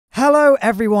Hello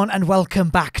everyone and welcome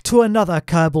back to another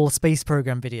Kerbal Space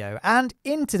Program video. And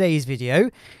in today's video,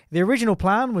 the original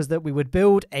plan was that we would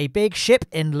build a big ship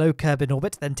in low Kerbal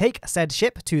orbit, then take said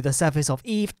ship to the surface of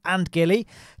Eve and Gilly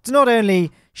to not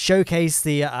only showcase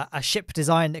the a ship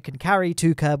design that can carry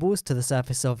two Kerbals to the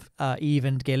surface of Eve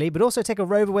and Gilly, but also take a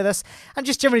rover with us and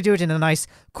just generally do it in a nice,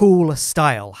 cool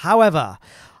style. However,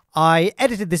 I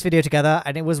edited this video together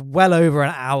and it was well over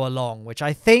an hour long, which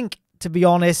I think, to be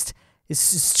honest,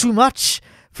 is too much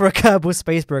for a Kerbal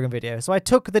Space Program video. So I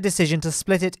took the decision to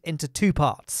split it into two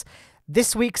parts.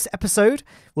 This week's episode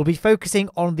will be focusing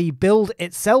on the build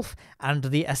itself and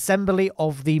the assembly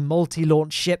of the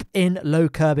multi-launch ship in low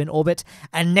Kerbal orbit,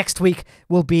 and next week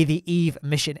will be the Eve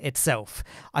mission itself.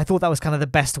 I thought that was kind of the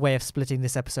best way of splitting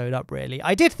this episode up, really.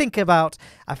 I did think about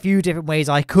a few different ways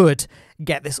I could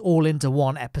get this all into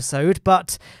one episode,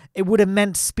 but it would have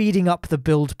meant speeding up the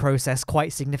build process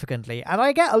quite significantly. And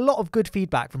I get a lot of good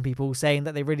feedback from people saying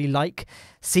that they really like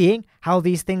seeing how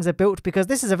these things are built, because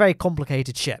this is a very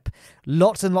complicated ship.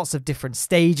 Lots and lots of different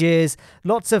stages,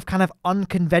 lots of kind of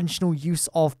unconventional use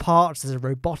of parts. There's a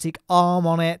robotic arm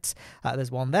on it. There's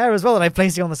one there as well that I'm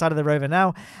placing on the side of the rover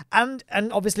now. And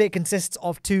obviously it consists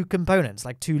of two components,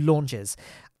 like two launches.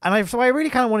 And so I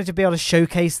really kind of wanted to be able to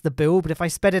showcase the build, but if I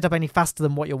sped it up any faster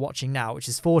than what you're watching now, which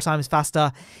is 4 times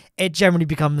faster, it generally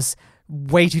becomes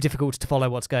way too difficult to follow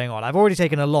what's going on. I've already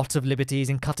taken a lot of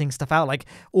liberties in cutting stuff out, like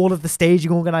all of the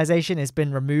staging organization has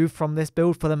been removed from this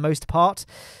build for the most part.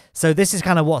 So this is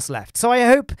kind of what's left. So I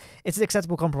hope it's an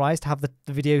acceptable compromise to have the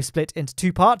video split into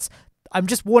two parts. I'm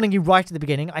just warning you right at the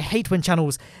beginning. I hate when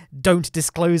channels don't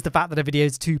disclose the fact that a video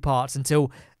is two parts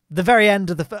until the very end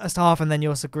of the first half, and then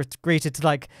you're also greeted to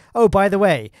like, oh, by the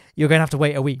way, you're going to have to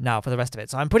wait a week now for the rest of it.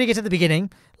 So I'm putting it at the beginning,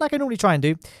 like I normally try and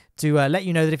do, to let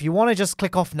you know that if you want to just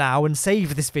click off now and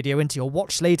save this video into your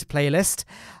watch later playlist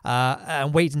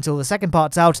and wait until the second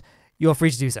part's out, you're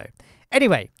free to do so.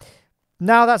 Anyway,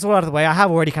 now that's all out of the way. I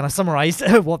have already kind of summarized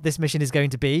what this mission is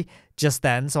going to be just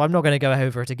then, so I'm not going to go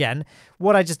over it again.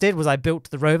 What I just did was I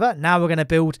built the rover. Now we're going to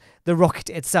build the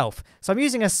rocket itself. So I'm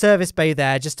using a service bay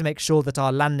there just to make sure that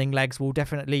our landing legs will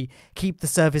definitely keep the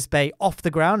service bay off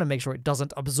the ground and make sure it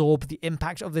doesn't absorb the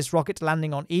impact of this rocket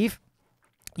landing on Eve.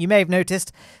 You may have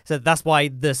noticed, so that's why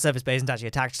the service bay isn't actually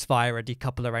attached via a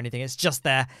decoupler or anything. It's just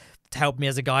there to help me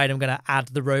as a guide. I'm going to add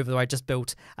the rover that I just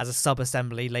built as a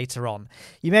sub-assembly later on.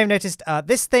 You may have noticed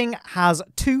this thing has a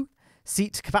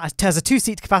two-seat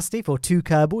capacity for 2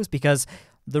 Kerbals because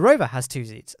the rover has 2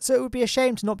 seats. So it would be a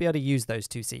shame to not be able to use those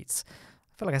 2 seats.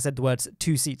 I feel like I said the words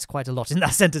 2 seats quite a lot in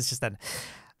that sentence just then.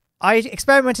 I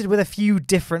experimented with a few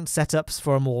different setups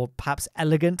for a more perhaps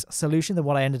elegant solution than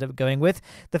what I ended up going with.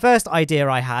 The first idea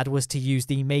I had was to use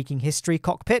the Making History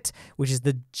cockpit, which is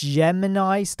the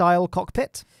Gemini style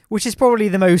cockpit, which is probably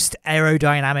the most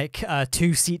aerodynamic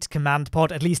 2-seat command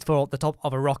pod, at least for the top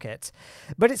of a rocket.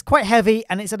 But it's quite heavy,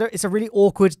 and it's a really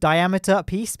awkward diameter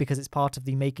piece because it's part of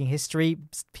the Making History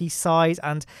piece size,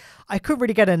 and I couldn't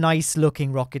really get a nice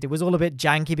looking rocket. It was all a bit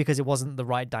janky because it wasn't the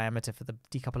right diameter for the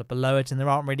decoupler below it, and there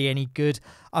aren't really any good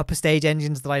upper stage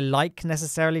engines that I like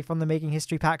necessarily from the Making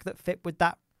History pack that fit with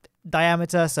that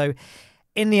diameter. So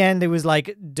in the end, it was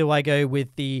like, do I go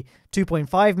with the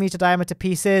 2.5 meter diameter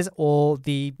pieces or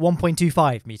the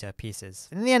 1.25 meter pieces?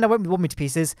 And in the end, I went with 1 meter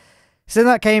pieces. So then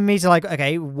that came me to like,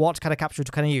 okay, what kind of capsule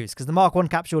can I use? Because the Mark 1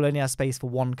 capsule only has space for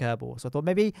 1 Kerbal. So I thought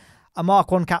maybe a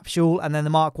Mark 1 capsule and then the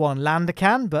Mark 1 lander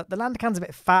can, but the lander can's a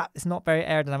bit fat. It's not very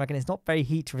aerodynamic and it's not very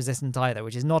heat resistant either,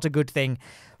 which is not a good thing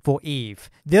for Eve.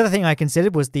 The other thing I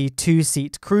considered was the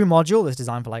 2-seat crew module that's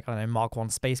designed for like, I don't know, Mark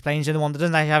 1 space planes. The one that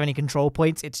doesn't actually have any control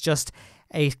points. It's just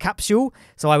a capsule.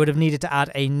 So I would have needed to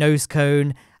add a nose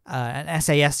cone, an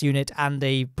SAS unit and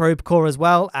a probe core as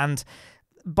well. And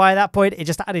by that point, it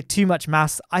just added too much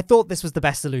mass. I thought this was the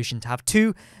best solution, to have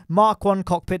 2 Mark 1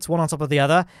 cockpits, one on top of the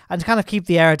other, and to kind of keep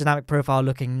the aerodynamic profile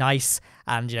looking nice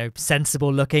and, you know,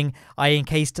 sensible looking. I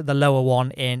encased the lower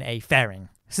one in a fairing.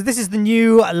 So this is the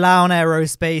new Lowne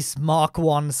Aerospace Mark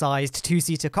 1 sized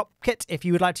 2-seater cockpit. If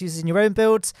you would like to use it in your own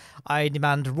builds, I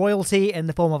demand royalty in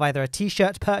the form of either a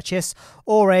t-shirt purchase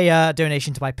or a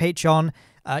donation to my Patreon.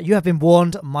 You have been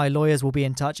warned. My lawyers will be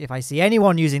in touch if I see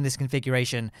anyone using this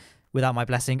configuration without my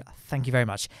blessing. Thank you very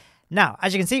much. Now,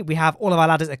 as you can see, we have all of our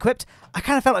ladders equipped. I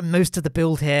kind of felt like most of the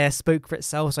build here spoke for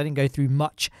itself, so I didn't go through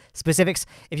much specifics.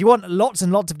 If you want lots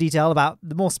and lots of detail about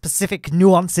the more specific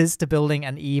nuances to building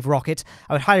an Eve rocket,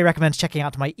 I would highly recommend checking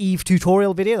out my Eve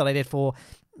tutorial video that I did for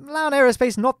Lowne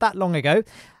Aerospace not that long ago.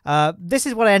 This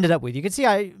is what I ended up with. You can see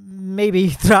I maybe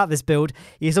throughout this build,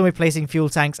 you saw me placing fuel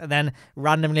tanks and then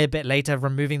randomly a bit later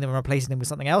removing them and replacing them with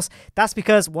something else. That's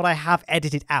because what I have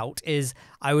edited out is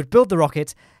I would build the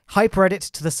rocket, hyper-edit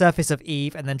to the surface of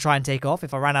Eve and then try and take off.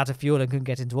 If I ran out of fuel and couldn't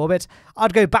get into orbit,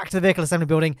 I'd go back to the vehicle assembly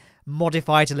building,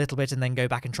 modify it a little bit, and then go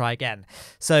back and try again.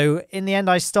 So in the end,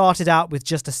 I started out with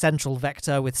just a central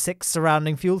vector with 6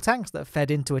 surrounding fuel tanks that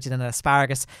fed into it in an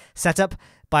asparagus setup.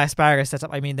 By asparagus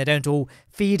setup, I mean they don't all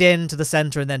feed into the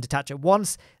center and then detach at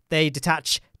once. They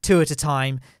detach 2 at a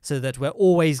time so that we're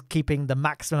always keeping the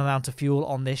maximum amount of fuel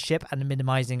on this ship and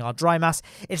minimizing our dry mass.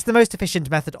 It's the most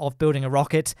efficient method of building a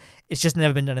rocket. It's just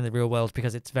never been done in the real world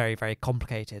because it's very, very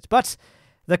complicated. But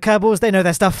the Kerbals, they know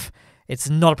their stuff. It's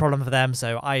not a problem for them,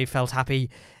 so I felt happy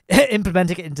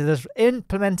implementing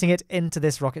it into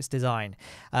this rocket's design.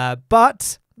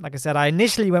 But like I said, I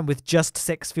initially went with just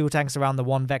 6 fuel tanks around the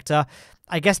one vector.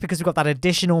 I guess because we've got that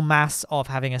additional mass of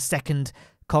having a second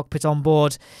cockpit on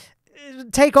board.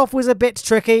 Takeoff was a bit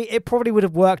tricky. It probably would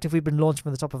have worked if we'd been launched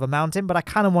from the top of a mountain, but I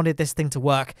kind of wanted this thing to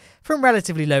work from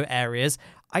relatively low areas.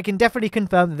 I can definitely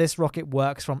confirm that this rocket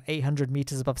works from 800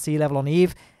 meters above sea level on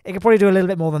Eve. It could probably do a little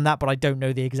bit more than that, but I don't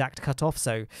know the exact cutoff,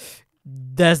 so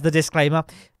there's the disclaimer.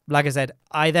 Like I said,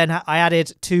 I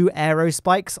added 2 aero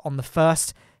spikes on the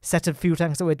first set of fuel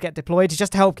tanks that would get deployed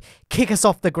just to help kick us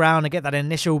off the ground and get that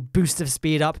initial boost of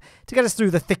speed up to get us through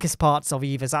the thickest parts of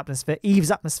Eve's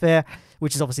atmosphere,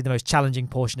 which is obviously the most challenging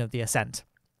portion of the ascent.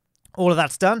 All of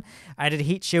that's done. I added a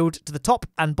heat shield to the top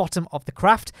and bottom of the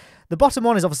craft. The bottom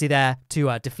one is obviously there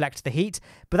to deflect the heat,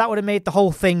 but that would have made the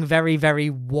whole thing very, very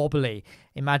wobbly.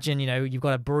 Imagine, you've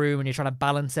got a broom and you're trying to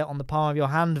balance it on the palm of your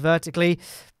hand vertically.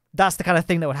 That's the kind of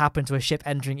thing that would happen to a ship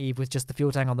entering Eve with just the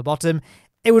fuel tank on the bottom.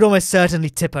 It would almost certainly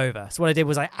tip over. So what I did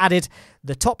was I added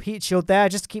the top heat shield there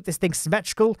just to keep this thing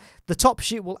symmetrical. The top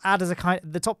chute will add as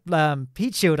the top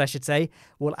heat shield, I should say,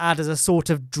 will add as a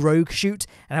sort of drogue chute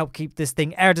and help keep this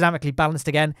thing aerodynamically balanced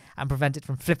again and prevent it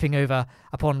from flipping over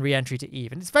upon re-entry to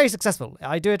Eve. And it's very successful.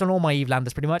 I do it on all my Eve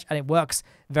landers pretty much, and it works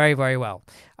very, very well.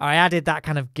 I added that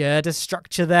kind of girder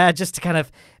structure there just to kind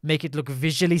of make it look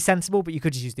visually sensible, but you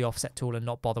could just use the offset tool and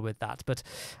not bother with that. But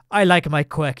I like my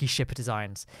quirky ship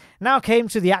designs. Now came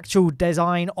to the actual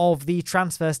design of the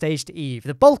transfer stage to Eve,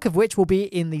 the bulk of which will be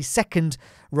in the second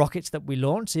rocket that we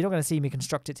launch. So you're not going to see me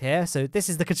construct it here. So this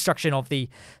is the construction of the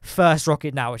first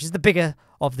rocket now, which is the bigger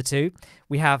of the two.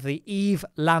 We have the Eve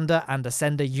lander and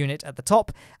ascender unit at the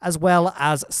top, as well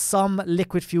as some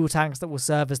liquid fuel tanks that will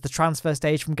serve as the transfer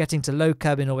stage from getting to low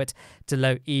Kerbal orbit to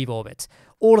low Eve orbit.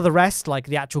 All of the rest, like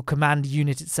the actual command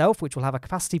unit itself, which will have a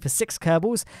capacity for 6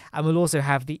 Kerbals, and we'll also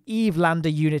have the Eve lander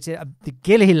unit, the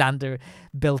Gilly lander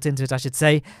built into it, I should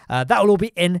say. That will all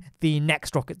be in the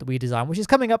next rocket that we design, which is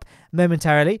coming up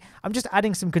momentarily. I'm just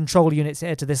adding some control units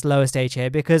here to this lower stage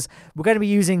here because we're going to be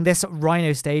using this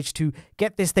Rhino stage to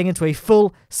get this thing into a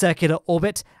full circular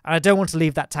orbit, and I don't want to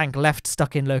leave that tank left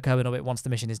stuck in low Kerbal orbit once the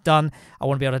mission is done. I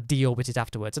want to be able to deorbit it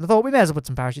afterwards, and I thought we may as well put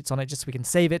some parachutes on it just so we can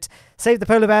save it, save the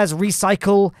polar bears,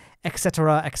 recycle,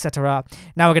 etc, etc.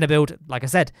 Now we're going to build, like I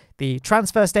said, the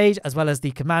transfer stage as well as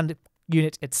the command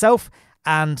unit itself,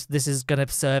 and this is going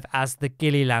to serve as the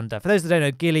Gilly lander. For those that don't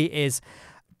know, Gilly is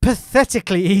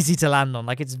pathetically easy to land on.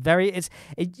 Like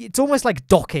it's almost like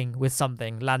docking with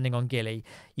something, landing on Gilly.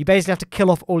 You basically have to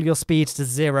kill off all your speed to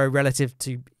 0 relative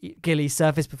to Gilly's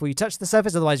surface before you touch the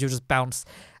surface, otherwise you'll just bounce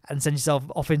and send yourself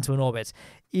off into an orbit.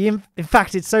 In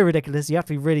fact, it's so ridiculous, you have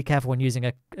to be really careful when using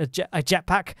a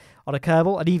jetpack on a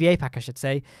Kerbal, an EVA pack I should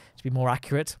say, to be more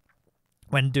accurate,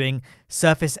 when doing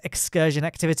surface excursion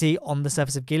activity on the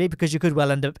surface of Gilly, because you could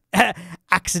well end up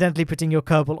accidentally putting your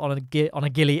Kerbal on a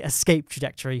Gilly escape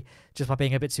trajectory just by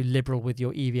being a bit too liberal with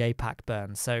your EVA pack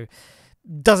burn. So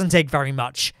doesn't take very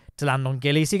much to land on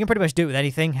Gilly, so you can pretty much do it with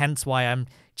anything, hence why I'm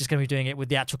just going to be doing it with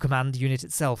the actual command unit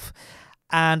itself.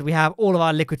 And we have all of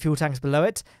our liquid fuel tanks below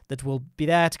it that will be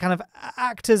there to kind of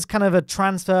act as kind of a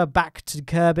transfer back to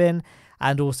Kerbal,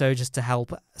 and also just to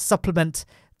help supplement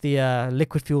the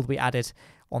liquid fuel that we added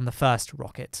on the first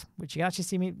rocket, which you can actually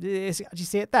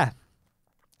see it there.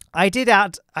 I did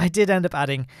end up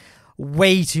adding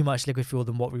way too much liquid fuel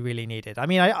than what we really needed. I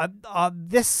mean,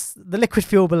 the liquid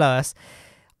fuel below us,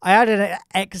 I added an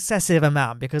excessive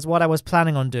amount because what I was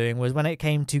planning on doing was when it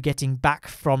came to getting back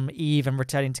from Eve and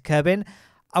returning to Kerbal,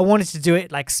 I wanted to do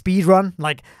it like speed run.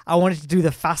 Like I wanted to do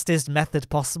the fastest method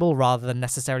possible rather than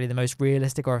necessarily the most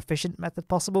realistic or efficient method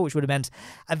possible, which would have meant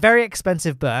a very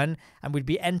expensive burn, and we'd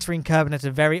be entering Kerbal at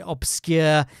a very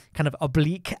obscure kind of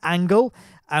oblique angle,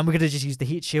 and we could have just used the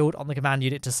heat shield on the command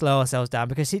unit to slow ourselves down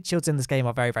because heat shields in this game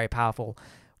are very, very powerful.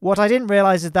 What I didn't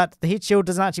realize is that the heat shield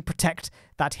doesn't actually protect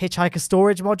that hitchhiker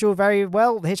storage module very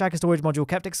well. The hitchhiker storage module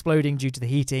kept exploding due to the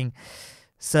heating.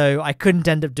 So I couldn't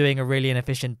end up doing a really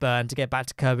inefficient burn to get back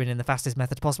to Kerbin in the fastest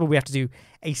method possible. We have to do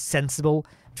a sensible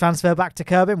transfer back to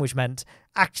Kerbin, which meant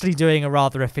actually doing a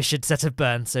rather efficient set of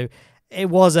burns. So it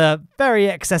was a very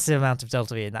excessive amount of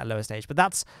delta V in that lower stage. But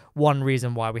that's one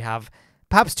reason why we have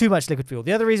perhaps too much liquid fuel.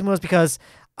 The other reason was because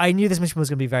I knew this mission was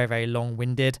going to be very, very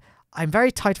long-winded. I'm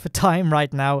very tight for time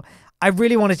right now. I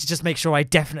really wanted to just make sure I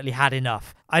definitely had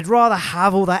enough. I'd rather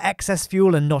have all that excess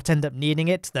fuel and not end up needing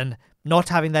it than not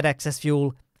having that excess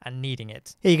fuel and needing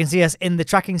it. Here you can see us in the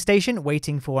tracking station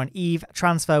waiting for an Eve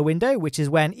transfer window, which is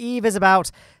when Eve is about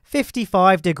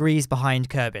 55 degrees behind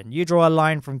Kerbin. You draw a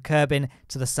line from Kerbin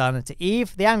to the sun to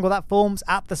Eve. The angle that forms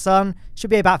at the sun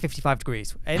should be about 55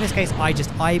 degrees. In this case, I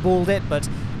just eyeballed it, but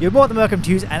you're more than welcome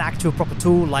to use an actual proper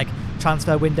tool like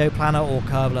transfer window planner or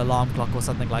Kerbal alarm clock or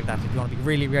something like that if you want to be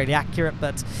really, really accurate,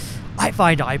 but I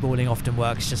find eyeballing often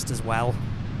works just as well.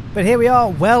 But here we are,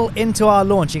 well into our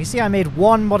launch. You can see I made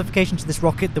one modification to this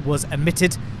rocket that was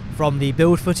omitted from the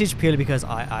build footage, purely because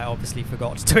I obviously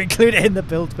forgot to include it in the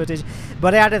build footage.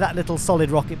 But I added that little solid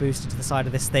rocket booster to the side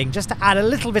of this thing, just to add a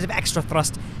little bit of extra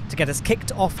thrust to get us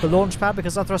kicked off the launch pad,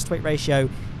 because our thrust-weight ratio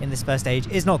in this first stage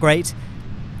is not great.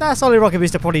 That solid rocket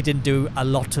booster probably didn't do a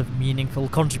lot of meaningful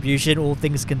contribution, all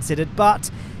things considered,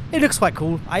 but it looks quite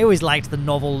cool. I always liked the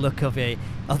novel look of the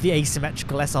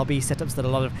asymmetrical SRB setups that a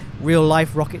lot of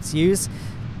real-life rockets use.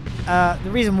 The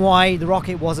reason why the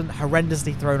rocket wasn't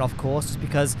horrendously thrown off course was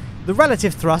because the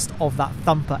relative thrust of that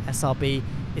Thumper SRB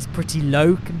is pretty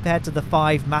low compared to the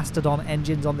 5 Mastodon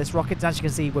engines on this rocket. As you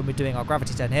can see when we're doing our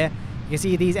gravity turn here, you can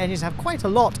see these engines have quite a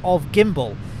lot of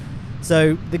gimbal.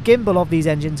 So the gimbal of these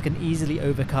engines can easily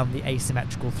overcome the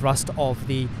asymmetrical thrust of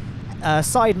the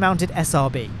side-mounted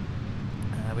SRB.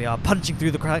 We are punching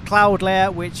through the cloud layer,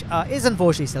 which is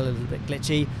unfortunately still a little bit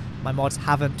glitchy. My mods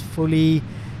haven't fully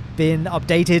been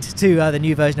updated to the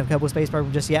new version of Kerbal Space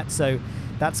Program just yet, so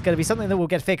that's going to be something that will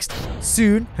get fixed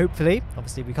soon, hopefully.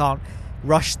 Obviously, we can't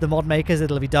rush the mod makers.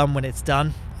 It'll be done when it's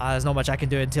done. There's not much I can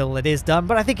do until it is done,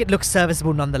 but I think it looks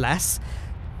serviceable nonetheless.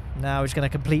 Now we're just going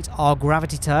to complete our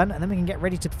gravity turn, and then we can get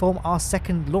ready to perform our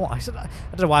second launch. I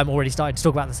don't know why I'm already starting to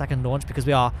talk about the second launch, because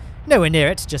we are nowhere near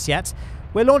it just yet.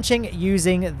 We're launching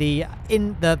using the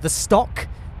stock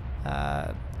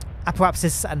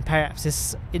apoapsis and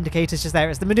periapsis indicators just there.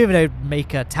 It's the maneuver node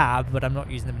maker tab, but I'm not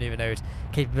using the maneuver node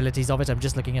capabilities of it. I'm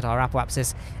just looking at our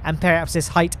apoapsis and periapsis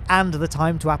height and the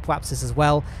time to apoapsis as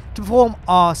well to perform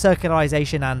our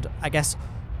circularization and, I guess,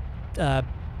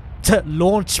 to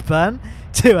launch burn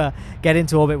to get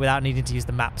into orbit without needing to use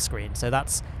the map screen. So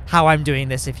that's how I'm doing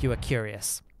this if you are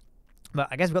curious. But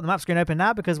I guess we've got the map screen open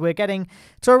now because we're getting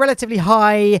to a relatively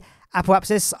high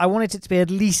apoapsis. I wanted it to be at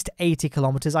least 80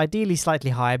 kilometers, ideally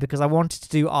slightly higher, because I wanted to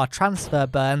do our transfer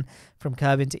burn from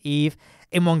Kerbin to Eve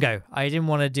in one go. I didn't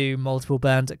want to do multiple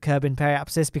burns at Kerbin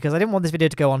periapsis because I didn't want this video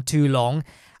to go on too long.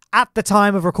 At the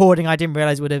time of recording, I didn't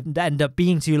realize it would end up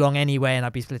being too long anyway, and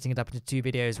I'd be splitting it up into 2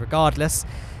 videos regardless.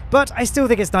 But I still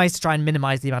think it's nice to try and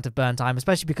minimize the amount of burn time,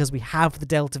 especially because we have the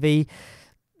delta V.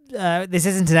 This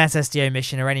isn't an SSDO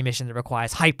mission or any mission that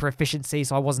requires hyper efficiency,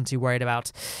 so I wasn't too worried about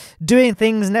doing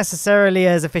things necessarily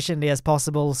as efficiently as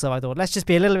possible. So I thought, let's just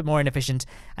be a little bit more inefficient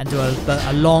and do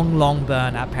a long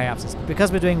burn at periapsis. But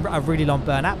because we're doing a really long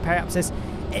burn at periapsis,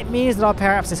 it means that our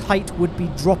periapsis height would be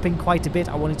dropping quite a bit.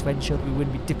 I wanted to ensure that we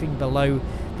wouldn't be dipping below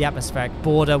the atmospheric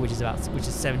border, which is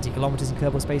 70 kilometers in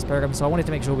Kerbal Space Program. So I wanted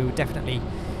to make sure we were definitely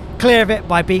clear of it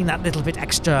by being that little bit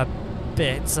extra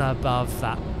bits above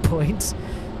that point.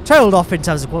 Trailed off in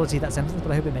terms of quality of that sentence,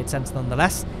 but I hope it made sense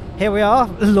nonetheless. Here we are,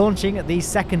 launching the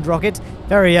second rocket.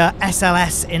 Very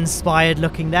SLS-inspired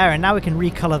looking there, and now we can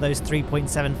recolor those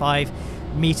 3.75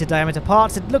 meter diameter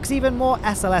parts. It looks even more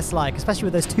SLS-like, especially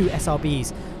with those 2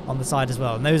 SRBs on the side as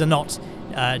well. And those are not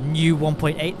new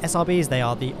 1.8 SRBs, they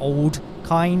are the old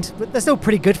kind, but they're still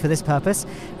pretty good for this purpose.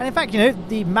 And in fact, you know,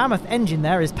 the Mammoth engine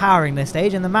there is powering this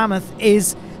stage, and the Mammoth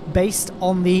is based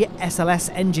on the SLS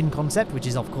engine concept, which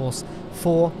is of course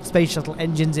 4 space shuttle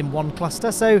engines in one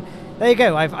cluster. So there you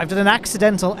go, I've done an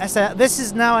accidental this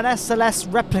is now an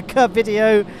SLS replica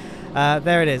video.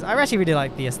 There it is. I actually really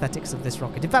like the aesthetics of this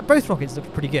rocket. In fact, both rockets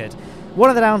look pretty good. One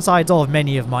of the downsides of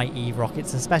many of my Eve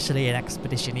rockets, especially in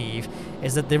Expedition Eve,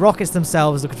 is that the rockets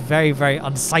themselves look very, very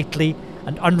unsightly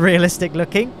and unrealistic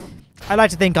looking. I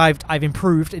like to think I've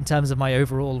improved in terms of my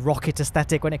overall rocket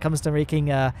aesthetic when it comes to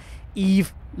making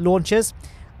Eve launchers.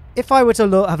 If I were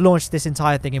to have launched this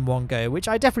entire thing in one go, which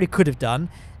I definitely could have done,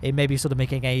 it may be sort of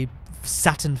making a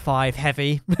Saturn V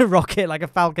heavy rocket, like a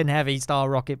Falcon Heavy style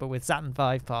rocket, but with Saturn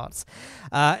V parts.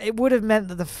 It would have meant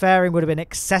that the fairing would have been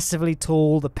excessively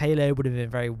tall, the payload would have been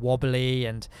very wobbly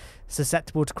and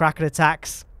susceptible to Kraken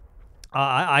attacks.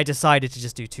 I decided to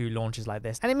just do 2 launches like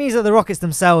this. And it means that the rockets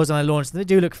themselves, when I launch them, they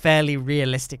do look fairly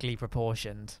realistically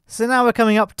proportioned. So now we're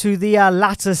coming up to the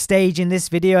latter stage in this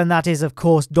video, and that is, of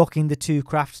course, docking the 2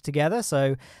 craft together.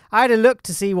 So I had a look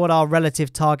to see what our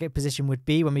relative target position would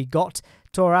be when we got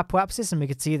to our apoapsis, and we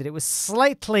could see that it was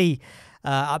slightly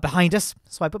behind us.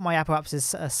 So I put my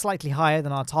apoapsis slightly higher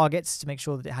than our targets to make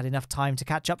sure that it had enough time to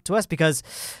catch up to us, because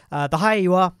the higher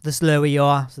you are, the slower you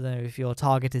are. So then if your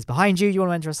target is behind you, you want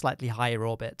to enter a slightly higher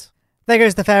orbit. There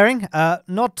goes the fairing.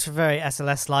 Not very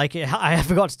SLS-like. I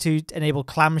forgot to enable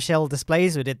clamshell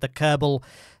displays. We did the Kerbal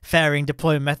fairing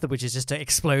deployment method, which is just to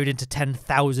explode into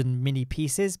 10,000 mini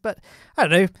pieces. But I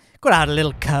don't know, got to add a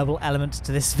little Kerbal element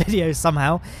to this video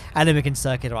somehow, and then we can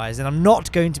circularize. And I'm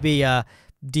not going to be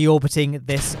deorbiting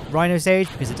this Rhino stage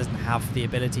because it doesn't have the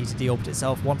ability to deorbit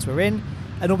itself once we're in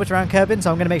an orbit around Kerbin,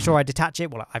 so I'm going to make sure I detach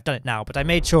it. Well, I've done it now, but I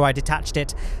made sure I detached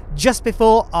it just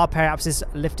before our periapsis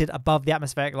lifted above the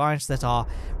atmospheric line, so that our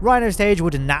Rhino stage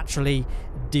would naturally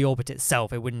deorbit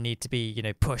itself. It wouldn't need to be, you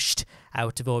know, pushed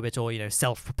out of orbit or, you know,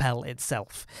 self-propel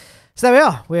itself. So there we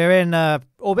are. We're in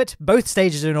orbit. Both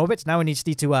stages are in orbit. Now we need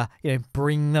to, you know,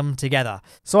 bring them together.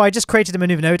 So I just created a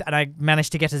maneuver node, and I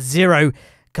managed to get a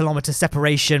 0-kilometer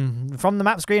separation from the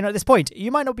map screen at this point. You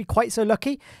might not be quite so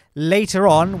lucky later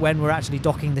on when we're actually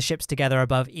docking the ships together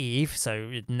above Eve.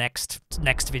 So next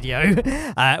video,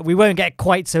 we won't get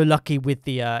quite so lucky with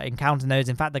the encounter nodes.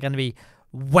 In fact, they're going to be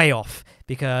way off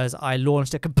because I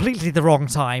launched at completely the wrong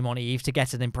time on Eve to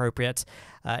get an appropriate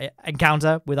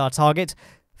encounter with our target.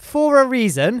 For a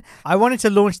reason, I wanted to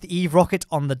launch the Eve rocket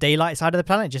on the daylight side of the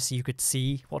planet just so you could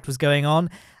see what was going on,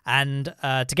 and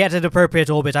to get an appropriate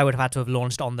orbit, I would have had to have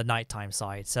launched on the nighttime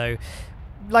side. So,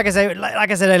 like I said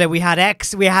earlier, we have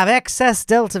excess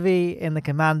delta V in the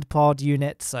command pod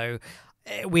unit, so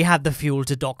we had the fuel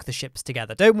to dock the ships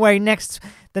together. Don't worry,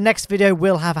 the next video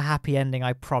will have a happy ending,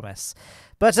 I promise.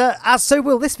 But as so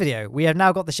will this video. We have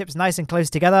now got the ships nice and close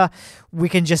together. We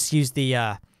can just use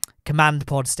the command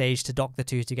pod stage to dock the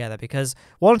 2 together, because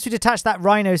once we detach that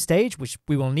Rhino stage, which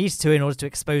we will need to in order to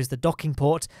expose the docking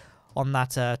port on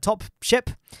that top ship,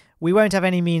 we won't have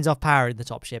any means of powering the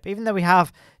top ship. Even though we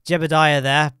have Jebediah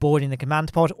there boarding the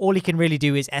command pod, all he can really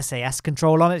do is SAS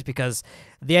control on it, because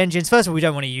the engines, first of all, we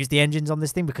don't want to use the engines on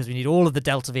this thing because we need all of the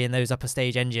Delta V and those upper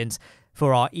stage engines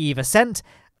for our Eve ascent,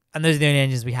 and those are the only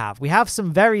engines we have. We have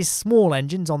some very small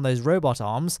engines on those robot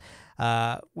arms,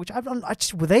 which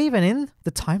were they even in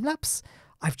the time lapse?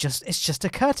 It's just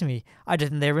occurred to me. I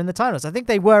didn't think they were in the time lapse. I think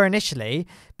they were initially,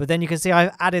 but then you can see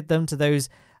I've added them to those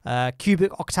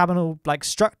cubic octagonal like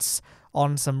struts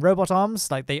on some robot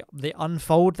arms. Like they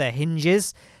unfold their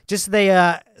hinges. Just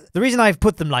the reason I've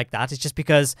put them like that is just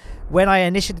because when I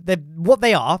initially,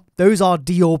 those are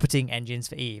deorbiting engines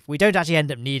for Eve. We don't actually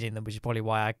end up needing them, which is probably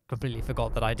why I completely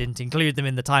forgot that I didn't include them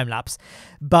in the time lapse.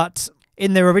 But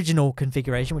in their original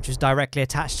configuration, which was directly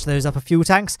attached to those upper fuel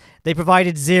tanks, they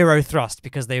provided 0 thrust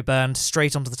because they burned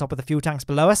straight onto the top of the fuel tanks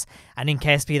below us. And in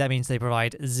KSP, that means they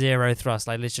provide 0 thrust.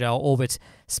 Like literally our orbit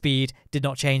speed did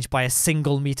not change by a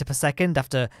single meter per second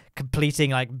after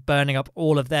completing, like burning up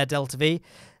all of their Delta V.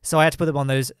 So I had to put them on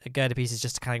those girder pieces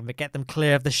just to kind of get them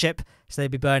clear of the ship, so they'd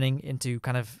be burning into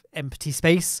kind of empty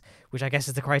space, which I guess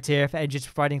is the criteria for engines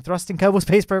providing thrust in Kerbal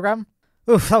Space Program.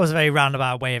 Oof, that was a very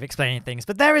roundabout way of explaining things.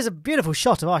 But there is a beautiful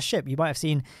shot of our ship. You might have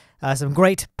seen some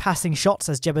great passing shots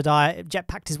as Jebediah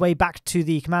jetpacked his way back to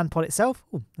the command pod itself.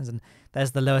 Ooh,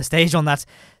 there's the lower stage on that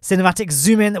cinematic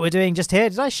zoom in that we're doing just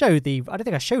here. Did I show the... I don't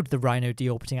think I showed the Rhino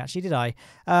deorbiting, actually, did I?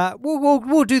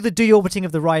 We'll do the deorbiting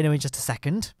of the Rhino in just a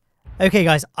second. Okay,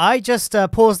 guys, I just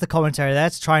paused the commentary there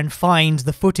to try and find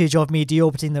the footage of me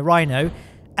deorbiting the Rhino.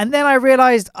 And then I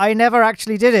realized I never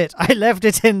actually did it. I left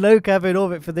it in low Kerbin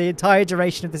orbit for the entire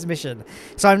duration of this mission.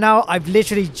 So I've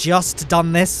literally just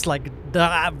done this, like,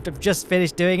 I've just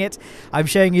finished doing it. I'm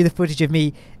showing you the footage of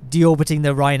me deorbiting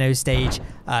the Rhino stage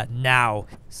now.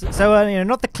 So you know,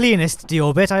 not the cleanest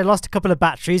deorbit. I lost a couple of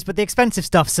batteries, but the expensive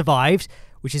stuff survived,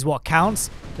 which is what counts.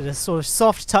 Did a sort of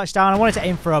soft touchdown. I wanted to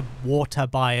aim for a water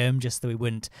biome just so we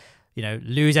wouldn't, you know,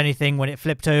 lose anything when it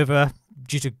flipped over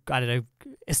due to, I don't know,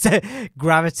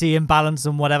 gravity imbalance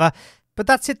and whatever. But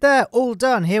that's it there, all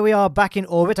done. Here we are back in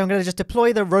orbit. I'm going to just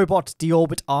deploy the robot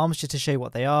deorbit arms just to show you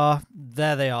what they are.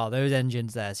 There they are, those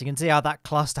engines there. So you can see how that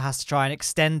cluster has to try and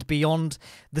extend beyond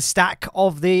the stack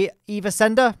of the Eve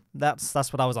Ascender. That's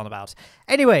what I was on about.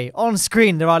 Anyway, on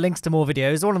screen there are links to more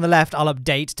videos. The one on the left I'll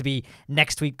update to be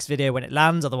next week's video when it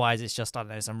lands. Otherwise it's just, I don't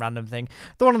know, some random thing.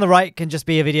 The one on the right can just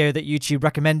be a video that YouTube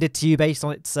recommended to you based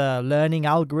on its learning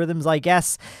algorithms, I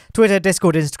guess. Twitter,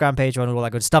 Discord, Instagram page, and all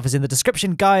that good stuff is in the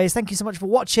description, guys. Thank you so much for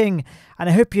watching, and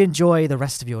I hope you enjoy the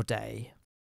rest of your day.